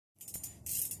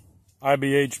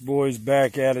IBH boys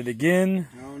back at it again.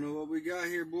 I don't know what we got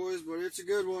here, boys, but it's a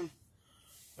good one.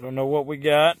 I don't know what we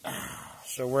got.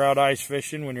 So we're out ice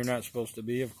fishing when you're not supposed to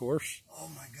be, of course. Oh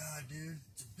my God, dude.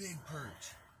 It's a big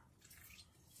perch.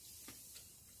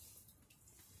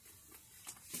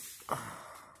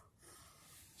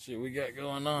 See what we got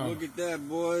going on. Look at that,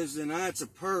 boys, and that's a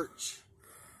perch.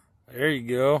 There you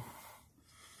go.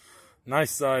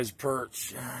 Nice sized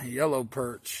perch. Yellow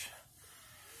perch.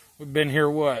 We've been here,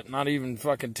 what? Not even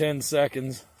fucking 10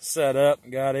 seconds. Set up,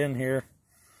 got in here.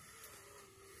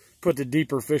 Put the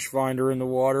deeper fish finder in the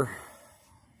water.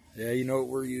 Yeah, you know what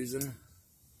we're using.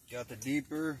 Got the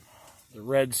deeper. The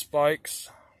red spikes.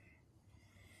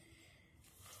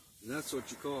 That's what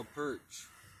you call a perch.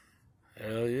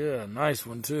 Hell yeah, nice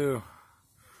one too.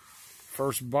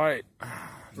 First bite.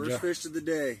 First fish of the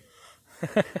day.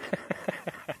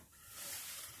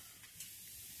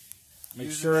 Make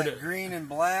Using sure that green and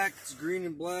black. It's green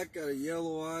and black, got a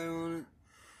yellow eye on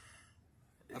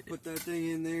it. I put that thing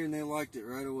in there and they liked it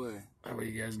right away. That way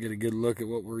you guys get a good look at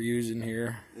what we're using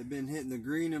here. They've been hitting the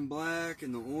green and black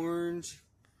and the orange.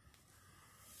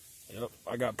 Yep,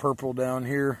 I got purple down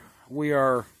here. We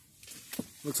are,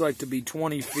 looks like to be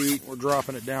 20 feet. We're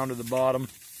dropping it down to the bottom.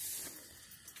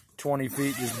 20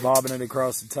 feet, just bobbing it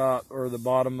across the top or the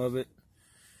bottom of it.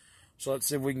 So let's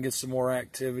see if we can get some more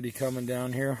activity coming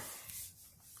down here.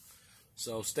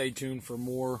 So stay tuned for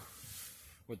more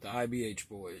with the IBH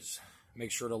boys.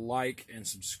 Make sure to like and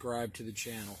subscribe to the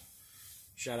channel.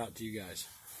 Shout out to you guys.